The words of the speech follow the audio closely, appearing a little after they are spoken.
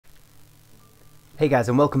Hey guys,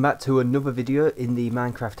 and welcome back to another video in the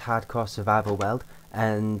Minecraft Hardcore Survival world.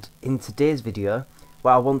 And in today's video,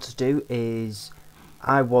 what I want to do is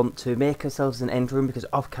I want to make ourselves an end room, because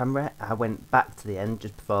off camera I went back to the end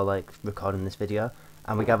just before recording this video,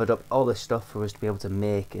 and we gathered up all this stuff for us to be able to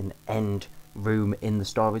make an end room in the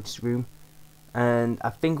storage room. And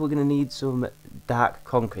I think we're going to need some dark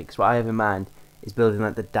concrete, because what I have in mind is building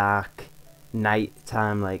the dark night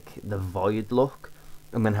time, the void look.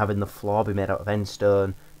 And then having the floor be made out of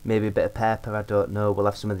endstone, maybe a bit of pepper, I don't know. We'll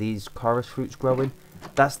have some of these chorus fruits growing.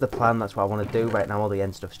 That's the plan, that's what I want to do. Right now all the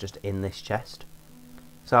end stuff's just in this chest.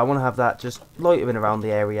 So I want to have that just loitering around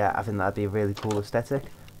the area. I think that'd be a really cool aesthetic.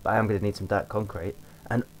 But I am going to need some dark concrete.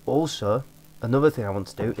 And also, another thing I want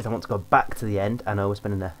to do is I want to go back to the end. I know we're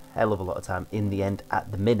spending a hell of a lot of time in the end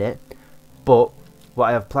at the minute. But what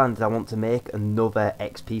I have planned is I want to make another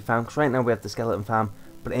XP farm. Because right now we have the skeleton farm,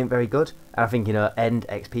 but it ain't very good. And I think, end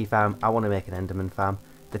XP farm, I want to make an enderman farm.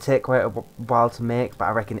 They take quite a while to make, but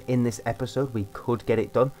I reckon in this episode we could get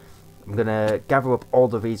it done. I'm going to gather up all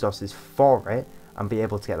the resources for it and be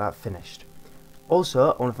able to get that finished.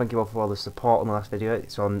 Also, I want to thank you all for all the support on the last video.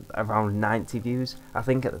 It's on around 90 views. I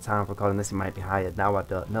think at the time of recording this it might be higher now, I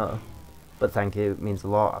don't know. But thank you, it means a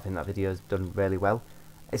lot. I think that video has done really well.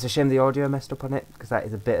 It's a shame the audio messed up on it, because that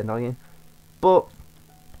is a bit annoying. But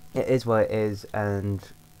it is what it is, and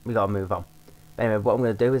we gotta move on. But anyway, what I'm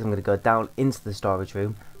going to do is I'm going to go down into the storage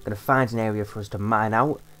room. I'm going to find an area for us to mine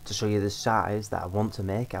out to show you the size that I want to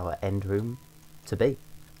make our end room to be.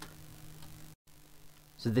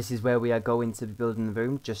 So this is where we are going to be building the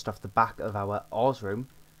room, just off the back of our ores room.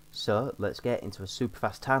 So let's get into a super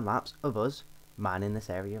fast time lapse of us mining this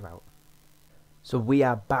area out. So we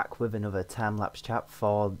are back with another time lapse chat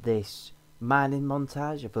for this mining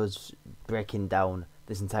montage of us breaking down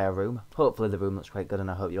this entire room. Hopefully the room looks quite good,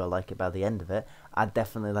 and I hope you all like it by the end of it. I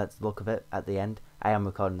definitely like the look of it at the end. I am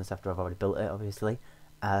recording this after I've already built it, obviously,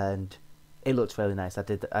 and it looks really nice. I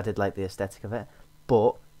did like the aesthetic of it.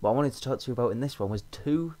 But what I wanted to talk to you about in this one was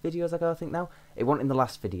 2 videos ago, I think now. It wasn't in the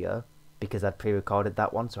last video because I'd pre-recorded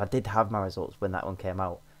that one, so I did have my results when that one came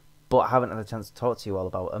out. But I haven't had a chance to talk to you all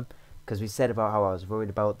about them, because we said about how I was worried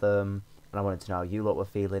about them, and I wanted to know how you lot were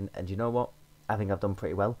feeling. And you know what? I think I've done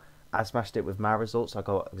pretty well. I smashed it with my results. I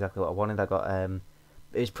got exactly what I wanted. I got it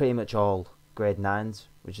was pretty much all grade 9s,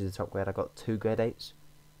 which is the top grade. I got 2 grade 8s,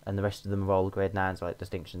 and the rest of them are all grade 9s, like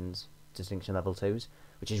distinction level 2s,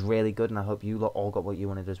 which is really good. And I hope you lot all got what you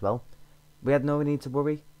wanted as well. We had no need to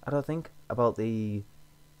worry, I don't think, about the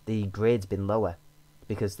grades being lower,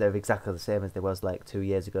 because they're exactly the same as they was 2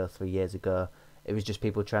 years ago, 3 years ago. It was just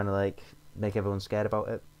people trying to make everyone scared about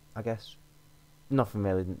it, I guess. Nothing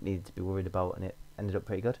really needed to be worried about, and it ended up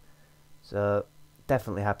pretty good. So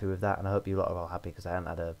definitely happy with that, and I hope you lot are all happy, because I hadn't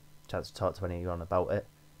had a chance to talk to any of you on about it,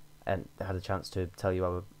 and I had a chance to tell you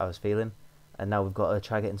how I was feeling. And now we've got to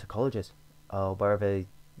try get into colleges, or wherever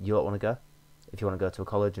you lot want to go. If you want to go to a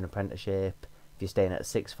college, an apprenticeship, if you're staying at a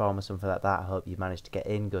 6th form or something like that, I hope you manage to get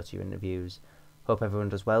in, go to your interviews. Hope everyone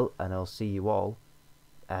does well, and I'll see you all.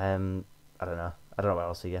 I don't know where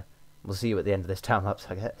I'll see you. We'll see you at the end of this time lapse,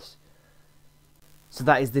 I guess. So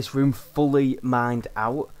that is this room fully mined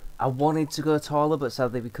out. I wanted to go taller, but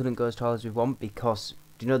sadly we couldn't go as tall as we want, because,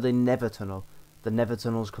 do you know the Nether tunnel? The Nether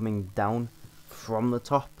tunnel's coming down from the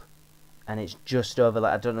top, and it's just over,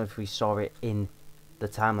 I don't know if we saw it in the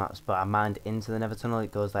time lapse, but I mined into the Nether tunnel.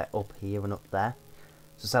 It goes up here and up there.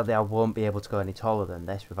 So sadly I won't be able to go any taller than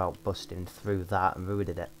this without busting through that and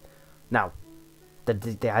ruining it. Now,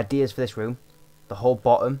 the ideas for this room, the whole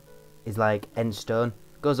bottom is end stone.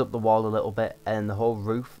 Goes up the wall a little bit, and the whole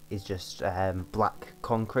roof is just black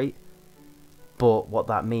concrete. But what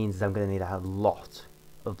that means is I'm going to need a lot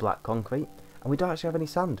of black concrete, and we don't actually have any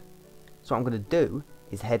sand. So what I'm going to do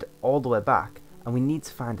is head all the way back, and we need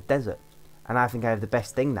to find a desert. And I think I have the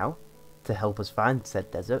best thing now to help us find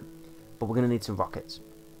said desert, but we're going to need some rockets.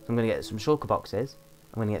 So I'm going to get some shulker boxes,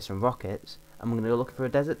 I'm going to get some rockets, and we're going to go looking for a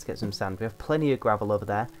desert to get some sand. We have plenty of gravel over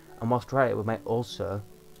there, and whilst we're at it, we might also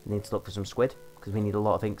need to look for some squid, because we need a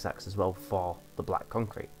lot of ink sacks as well for the black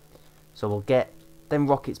concrete. So we'll get them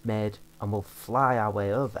rockets made, and we'll fly our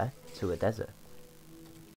way over to a desert.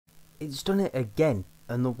 It's done it again,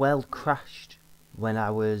 and the world crashed when I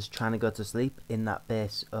was trying to go to sleep in that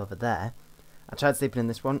base over there. I tried sleeping in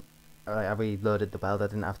this one. I reloaded the world. I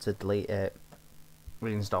didn't have to delete it,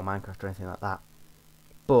 reinstall Minecraft or anything like that.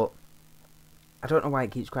 But I don't know why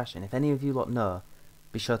it keeps crashing. If any of you lot know,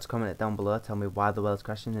 be sure to comment it down below, tell me why the world's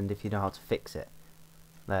crashing, and if you know how to fix it.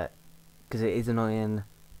 Because it is annoying,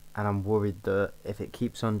 and I'm worried that if it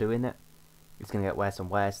keeps on doing it, it's going to get worse and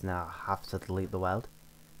worse, and I'll have to delete the world,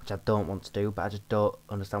 which I don't want to do, but I just don't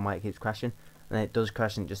understand why it keeps crashing. and then it does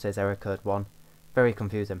crash and it just says error code 1. Very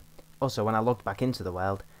confusing. Also, when I logged back into the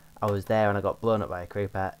world, I was there and I got blown up by a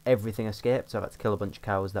creeper. Everything escaped, so I've had to kill a bunch of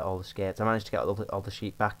cows that all escaped. I managed to get all the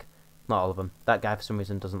sheep back. Not all of them. That guy for some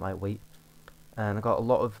reason doesn't like wheat. And I got a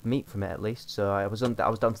lot of meat from it at least, so I was down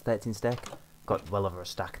to 13 steak. Got well over a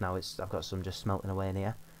stack now. I've got some just smelting away in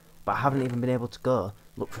here. But I haven't even been able to go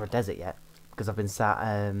look for a desert yet, because I've been sat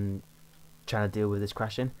trying to deal with this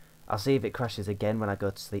crashing. I'll see if it crashes again when I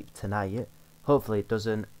go to sleep tonight. Hopefully it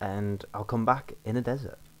doesn't, and I'll come back in a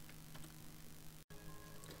desert.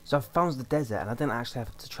 So I've found the desert, and I didn't actually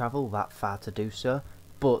have to travel that far to do so.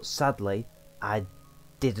 But sadly, I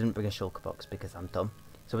didn't bring a shulker box because I'm dumb.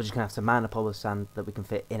 So we're just going to have to mine up all the sand that we can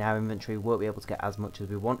fit in our inventory. We won't be able to get as much as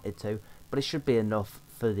we wanted to, but it should be enough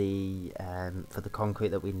for the concrete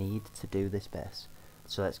that we need to do this base.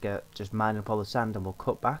 So let's go just mine up all the sand, and we'll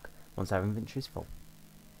cut back once our inventory is full.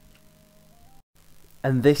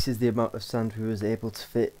 And this is the amount of sand we was able to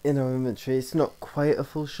fit in our inventory. It's not quite a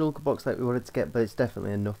full shulker box like we wanted to get, but it's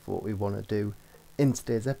definitely enough for what we want to do in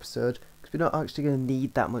today's episode, because we're not actually going to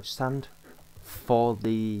need that much sand for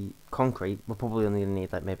the concrete. We're probably only going to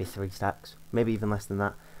need like maybe 3 stacks, maybe even less than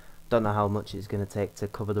that. Don't know how much it's going to take to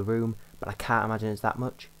cover the room, but I can't imagine it's that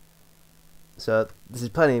much. So this is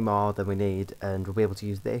plenty more than we need, and we'll be able to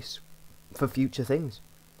use this for future things.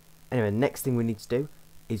 Anyway, next thing we need to do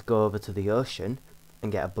is go over to the ocean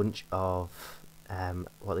and get a bunch of,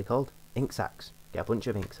 what are they called? Ink sacks. Get a bunch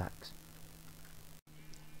of ink sacks.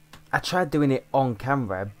 I tried doing it on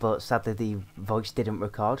camera, but sadly the voice didn't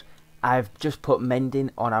record. I've just put mending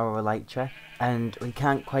on our elytra, and we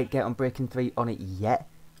can't quite get Unbreaking 3 on it yet,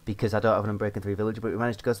 because I don't have an Unbreaking 3 villager, but we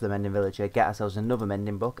managed to go to the mending villager, get ourselves another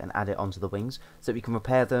mending book, and add it onto the wings, so that we can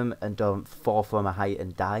repair them and don't fall from a height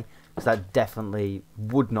and die, because that definitely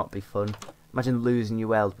would not be fun. Imagine losing your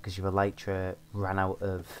world because your elytra ran out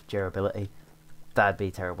of durability. That'd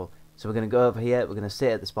be terrible. So we're going to go over here, we're going to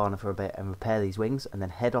sit at the spawner for a bit and repair these wings, and then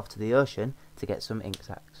head off to the ocean to get some ink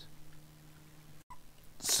sacks.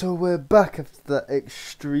 So we're back after that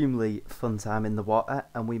extremely fun time in the water,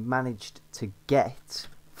 and we managed to get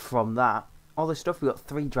from that all this stuff. We got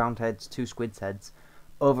 3 drowned heads, 2 squid's heads,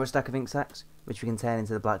 over a stack of ink sacks, which we can turn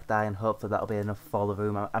into the black dye, and hopefully that'll be enough for the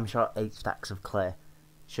room. I'm sure 8 stacks of clay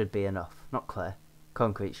should be enough. Not clay,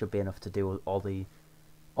 concrete should be enough to do all the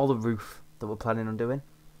roof that we're planning on doing.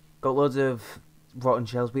 Got loads of rotten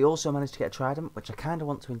shells. We also managed to get a trident, which I kind of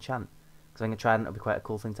want to enchant, because I think a trident would be quite a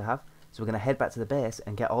cool thing to have. So we're going to head back to the base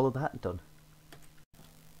and get all of that done.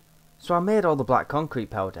 So I made all the black concrete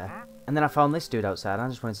powder, and then I found this dude outside, and I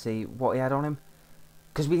just wanted to see what he had on him.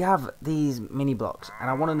 Because we have these mini blocks, and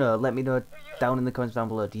I want to know, let me know down in the comments down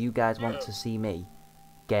below, do you guys want to see me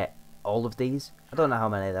get all of these? I don't know how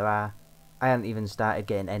many there are. I haven't even started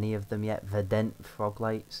getting any of them yet, Verdant frog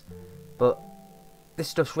lights. But this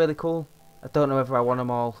stuff's really cool. I don't know whether I want them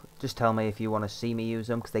all. Just tell me if you want to see me use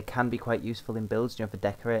them, because they can be quite useful in builds, you know, for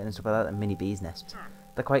decorating and stuff like that, and mini bees nests.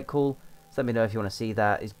 They're quite cool. So let me know if you want to see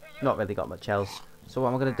that. He's not really got much else. So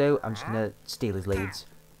what I'm going to do, I'm just going to steal his leads,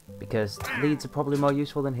 because leads are probably more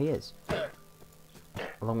useful than he is,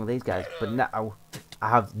 along with these guys. But now I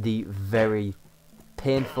have the very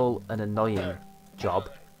painful and annoying job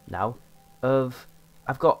now of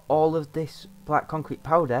I've got all of this black concrete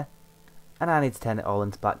powder, and I need to turn it all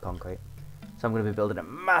into black concrete. So I'm going to be building a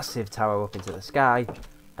massive tower up into the sky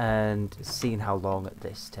and seeing how long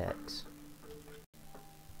this takes.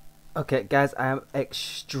 Okay guys, I am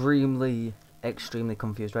extremely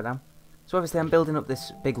confused right now. So obviously I'm building up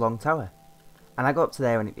this big long tower, and I got up to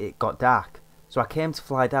there and it got dark. So I came to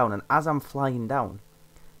fly down, and as I'm flying down,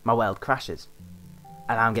 my world crashes.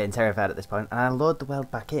 And I'm getting terrified at this point, and I load the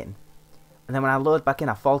world back in. And then when I load back in,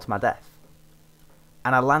 I fall to my death.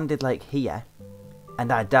 And I landed like here,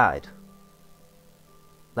 and I died.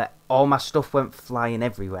 Like, all my stuff went flying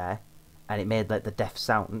everywhere, and it made like the death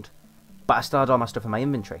sound. But I still had all my stuff in my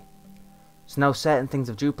inventory. So now certain things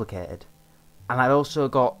have duplicated. And I also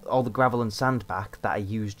got all the gravel and sand back that I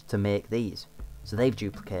used to make these. So they've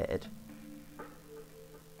duplicated.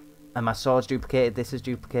 And my sword's duplicated, this is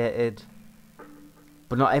duplicated.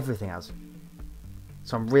 But not everything has.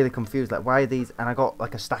 So I'm really confused, like, why are these? And I got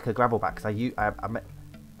like a stack of gravel back, because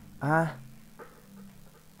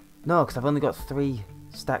no, because I've only got 3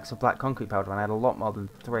 stacks of black concrete powder, and I had a lot more than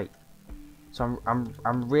 3. So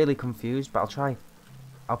I'm really confused, but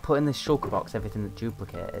I'll put in this shulker box everything that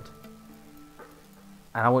duplicated.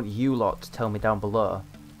 And I want you lot to tell me down below,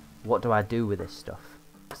 what do I do with this stuff?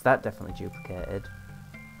 Because that definitely duplicated.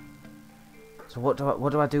 So what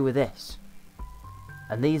do I do with this?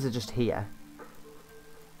 And these are just here.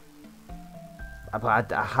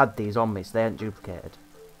 I had these on me, so they aren't duplicated.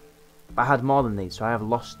 But I had more than these, so I have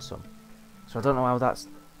lost some. So I don't know how that's...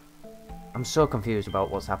 I'm so confused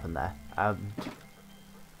about what's happened there. I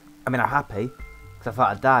mean, I'm happy, because I thought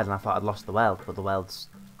I'd died and I thought I'd lost the world, but the world's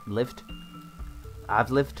lived.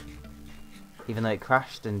 I've lived, even though it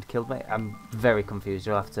crashed and killed me. I'm very confused.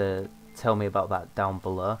 You'll have to tell me about that down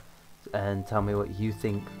below, and tell me what you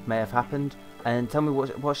think may have happened, and tell me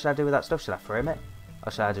what should I do with that stuff. Should I frame it,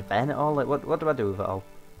 or should I just burn it all? Like, what do I do with it all?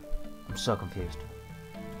 I'm so confused.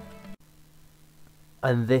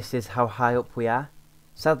 And this is how high up we are.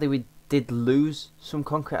 Sadly, we did lose some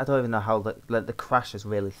concrete. I don't even know how the crash has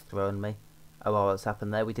really thrown me about what's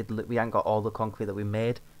happened there. We ain't got all the concrete that we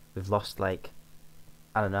made. We've lost, like,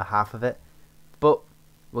 I don't know, half of it. But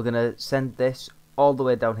we're gonna send this all the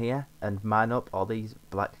way down here and mine up all these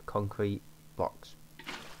black concrete blocks.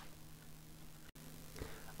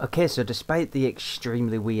 Okay, so despite the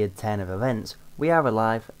extremely weird turn of events, we are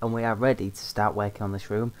alive and we are ready to start working on this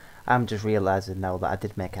room. I'm just realising now that I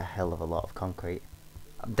did make a hell of a lot of concrete.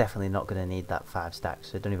 I'm definitely not going to need that 5 stacks,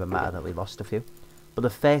 so it don't even matter that we lost a few. But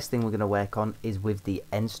the first thing we're going to work on is with the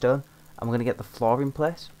end stone, and we're going to get the floor in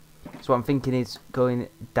place. So what I'm thinking is going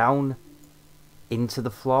down into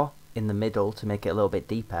the floor in the middle to make it a little bit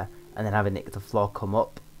deeper, and then having the floor come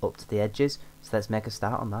up to the edges. So let's make a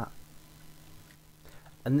start on that.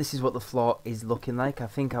 And this is what the floor is looking like. I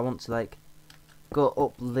think I want to like go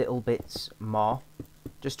up little bits more,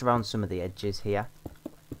 just around some of the edges here.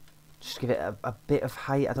 Just give it a bit of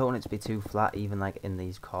height. I don't want it to be too flat, even like in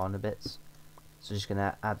these corner bits. So just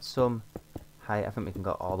gonna add some height. I think we can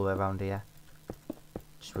go all the way around here,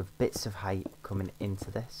 just with bits of height coming into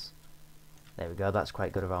this. There we go. That's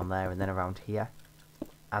quite good around there, and then around here,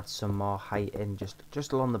 add some more height in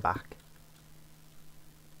just along the back.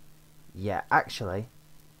 Yeah, actually,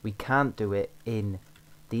 we can't do it in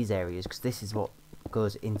these areas because this is what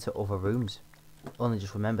goes into other rooms. Only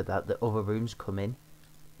just remember that the other rooms come in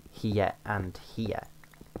here and here,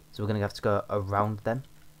 so we're going to have to go around them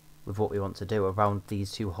with what we want to do around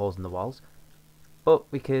these 2 holes in the walls. But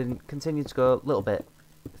we can continue to go a little bit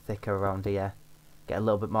thicker around here, get a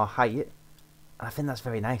little bit more height, and I think that's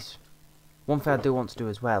very nice. One thing I do want to do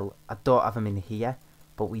as well, I don't have them in here,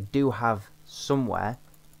 but we do have somewhere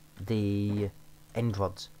the end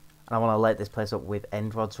rods, and I want to light this place up with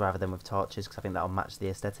end rods rather than with torches, because I think that'll match the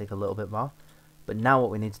aesthetic a little bit more. But now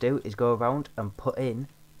what we need to do is go around and put in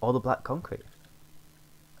all the black concrete.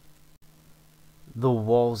 The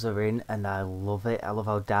walls are in and I love it. I love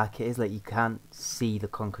how dark it is. Like, you can't see the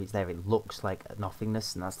concrete there. It looks like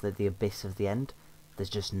nothingness, and that's the abyss of the end. There's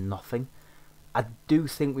just nothing. I do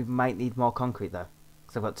think we might need more concrete though,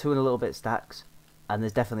 because I've got 2 and a little bit stacks, and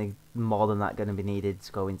there's definitely more than that going to be needed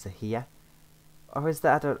to go into here. Or is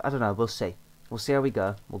that? I don't know. We'll see. We'll see how we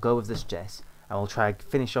go. We'll go with this Jess, and we'll try and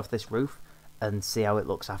finish off this roof and see how it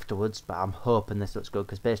looks afterwards. But I'm hoping this looks good,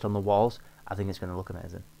 because based on the walls, I think it's going to look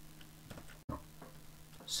amazing.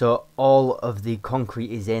 So all of the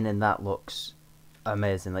concrete is in, and that looks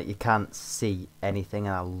amazing. Like, you can't see anything,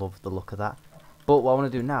 and I love the look of that. But what I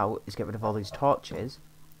want to do now is get rid of all these torches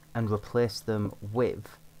and replace them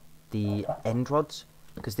with the end rods,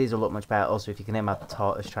 because these will look much better. Also, if you can hear my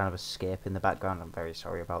tortoise trying to escape in the background, I'm very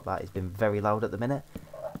sorry about that. He's been very loud at the minute,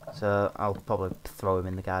 so I'll probably throw him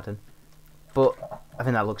in the garden. But I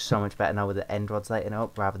think that looks so much better now with the end rods lighting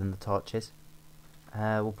up rather than the torches.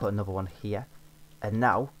 We'll put another one here. And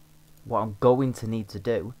now, what I'm going to need to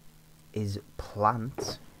do is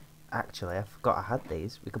plant... Actually, I forgot I had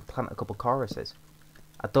these. We can plant a couple choruses.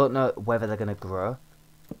 I don't know whether they're going to grow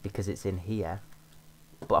because it's in here,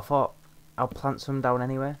 but I thought I'll plant some down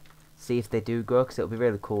anyway. See if they do grow, because it'll be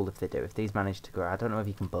really cool if they do. If these manage to grow. I don't know if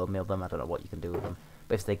you can bone meal them. I don't know what you can do with them.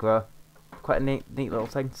 But if they grow, quite a neat little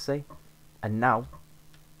thing to see. And now,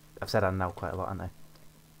 I've said "and" now quite a lot, haven't I?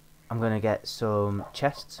 I'm going to get some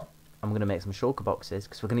chests. I'm going to make some shulker boxes,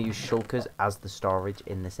 because we're going to use shulkers as the storage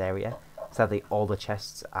in this area. Sadly, all the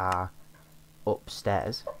chests are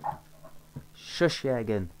upstairs. Shush, yeah,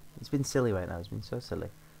 again. He's been silly right now. He's been so silly.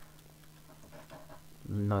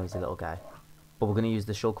 Noisy little guy. But we're going to use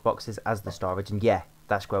the shulker boxes as the storage. And yeah,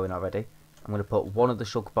 that's growing already. I'm going to put one of the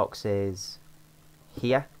shulker boxes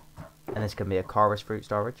here. And this can be a chorus fruit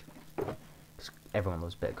storage. Everyone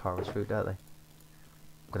loves a bit of chorus fruit, don't they?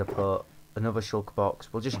 I'm going to put another shulker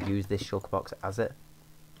box. We'll just use this shulker box as it.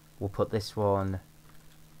 We'll put this one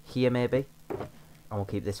here maybe, and we'll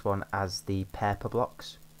keep this one as the purple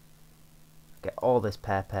blocks. Get all this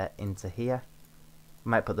purple into here.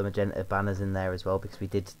 Might put the magenta banners in there as well, because we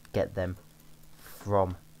did get them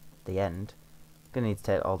from the end. Gonna need to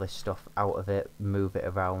take all this stuff out of it, move it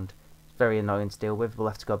around. It's very annoying to deal with. We'll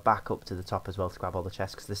have to go back up to the top as well to grab all the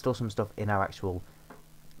chests, because there's still some stuff in our actual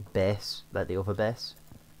base, like the other base,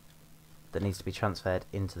 that needs to be transferred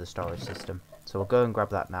into the storage system. So we'll go and grab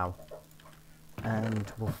that now.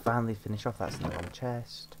 And we'll finally finish off. That's in the wrong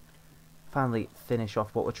chest. Finally finish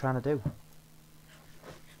off what we're trying to do.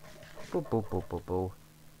 Boo, boo, boo, boo, boo.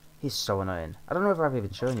 He's so annoying. I don't know if I've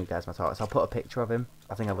even shown you guys my tortoise. I'll put a picture of him.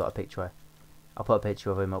 I think I've got a picture. I'll put a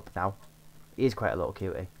picture of him up now. He is quite a little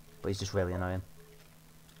cutie, but he's just really annoying.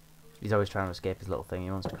 He's always trying to escape his little thing.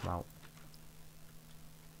 He wants to come out.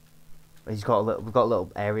 He's got a little. We've got a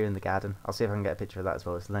little area in the garden. I'll see if I can get a picture of that as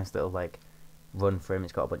well. It's a nice little like run for him.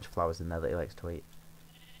 It's got a bunch of flowers in there that he likes to eat.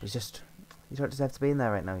 But he's just. You don't deserve to be in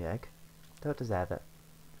there right now, you egg. Don't deserve it.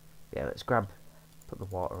 Yeah, let's grab. Put the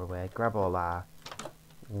water away. Grab all our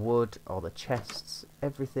wood, all the chests,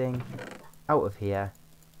 everything out of here.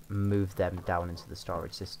 Move them down into the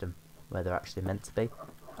storage system where they're actually meant to be,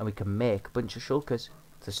 and we can make a bunch of shulkers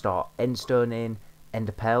to store endstone in.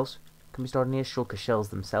 Ender pearls can be stored in here. Shulker shells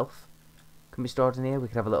themselves can be stored in here. We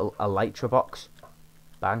could have a little elytra box.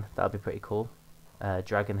 Bang, that'd be pretty cool.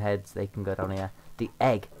 Dragon heads, they can go down here. The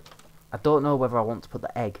egg, I don't know whether I want to put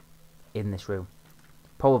the egg in this room.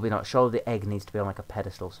 Probably not. Surely the egg needs to be on like a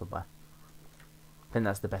pedestal somewhere. I think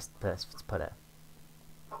that's the best place to put it.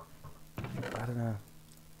 But I don't know.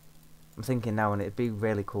 I'm thinking now, and it'd be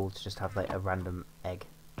really cool to just have like a random egg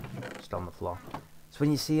just on the floor. So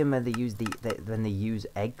when you see them, when they use when they use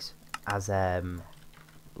eggs as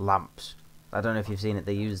lamps. I don't know if you've seen it.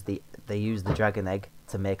 They use the dragon egg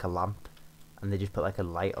to make a lamp, and they just put like a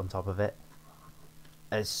light on top of it.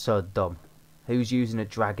 It's so dumb. Who's using a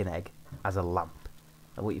dragon egg as a lamp?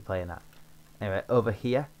 Like, what are you playing at? Anyway, over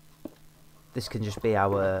here, this can just be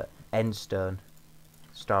our endstone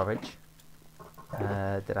storage.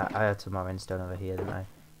 Did I had some more endstone over here, didn't I?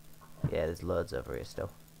 Yeah, there's loads over here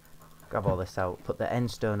still. Grab all this out. Put the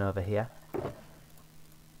endstone over here.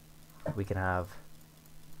 We can have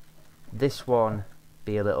this one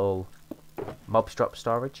be a little mobstrop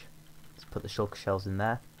storage. Let's put the shulker shells in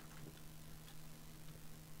there.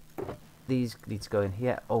 These need to go in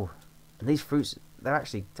here. Oh, and these fruits, they've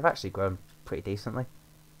actually grown pretty decently.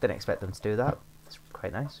 Didn't expect them to do that. That's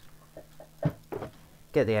quite nice.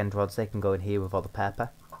 Get the end rods. They can go in here with all the pepper,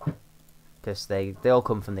 because they all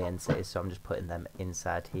come from the end cities. So I'm just putting them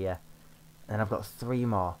inside here. And I've got 3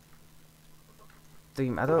 more.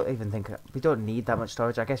 I don't even think we don't need that much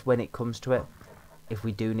storage. I guess when it comes to it, if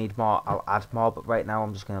we do need more, I'll add more. But right now,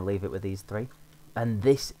 I'm just going to leave it with these 3. And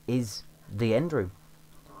this is the end room.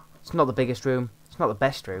 It's not the biggest room. It's not the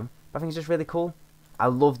best room. But I think it's just really cool. I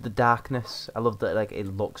love the darkness. I love that like it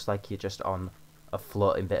looks like you're just on a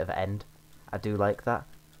floating bit of end. I do like that.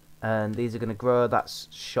 And these are going to grow. That's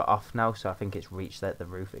shut off now, so I think it's reached like the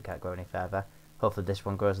roof. It can't go any further. Hopefully this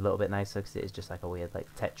one grows a little bit nicer, because it is just like a weird like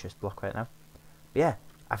Tetris block right now. But yeah,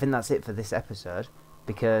 I think that's it for this episode,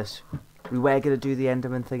 because we were going to do the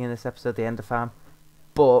Enderman thing in this episode, the Ender Farm,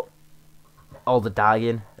 but all the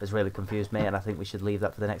dying has really confused me, and I think we should leave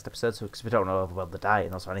that for the next episode, so because we don't know about the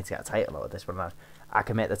dying. Also, I need to get a title out of this one. I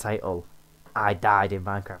can make the title I Died in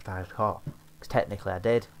Minecraft Hardcore, because technically I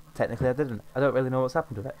did, technically I didn't. I don't really know what's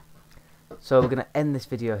happened with it. So we're going to end this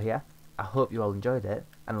video here. I hope you all enjoyed it,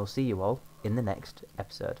 and we'll see you all in the next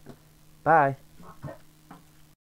episode. Bye!